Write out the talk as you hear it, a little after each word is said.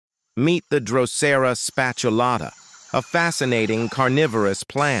Meet the Drosera Spatulata, a fascinating carnivorous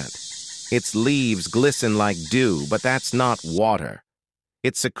plant. Its leaves glisten like dew, but that's not water.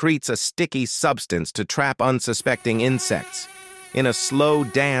 It secretes a sticky substance to trap unsuspecting insects. In a slow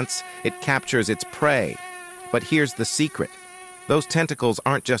dance, it captures its prey. But here's the secret. Those tentacles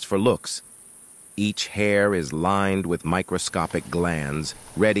aren't just for looks. Each hair is lined with microscopic glands,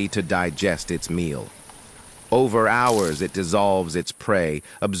 ready to digest its meal. Over hours, it dissolves its prey,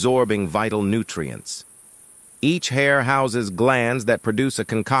 absorbing vital nutrients. Each hair houses glands that produce a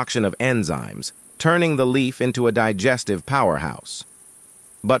concoction of enzymes, turning the leaf into a digestive powerhouse.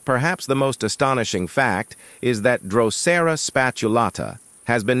 But perhaps the most astonishing fact is that Drosera Spatulata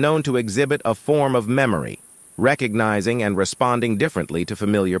has been known to exhibit a form of memory, recognizing and responding differently to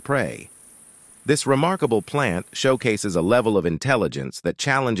familiar prey. This remarkable plant showcases a level of intelligence that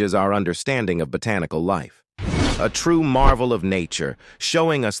challenges our understanding of botanical life. A true marvel of nature,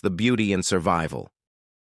 showing us the beauty in survival.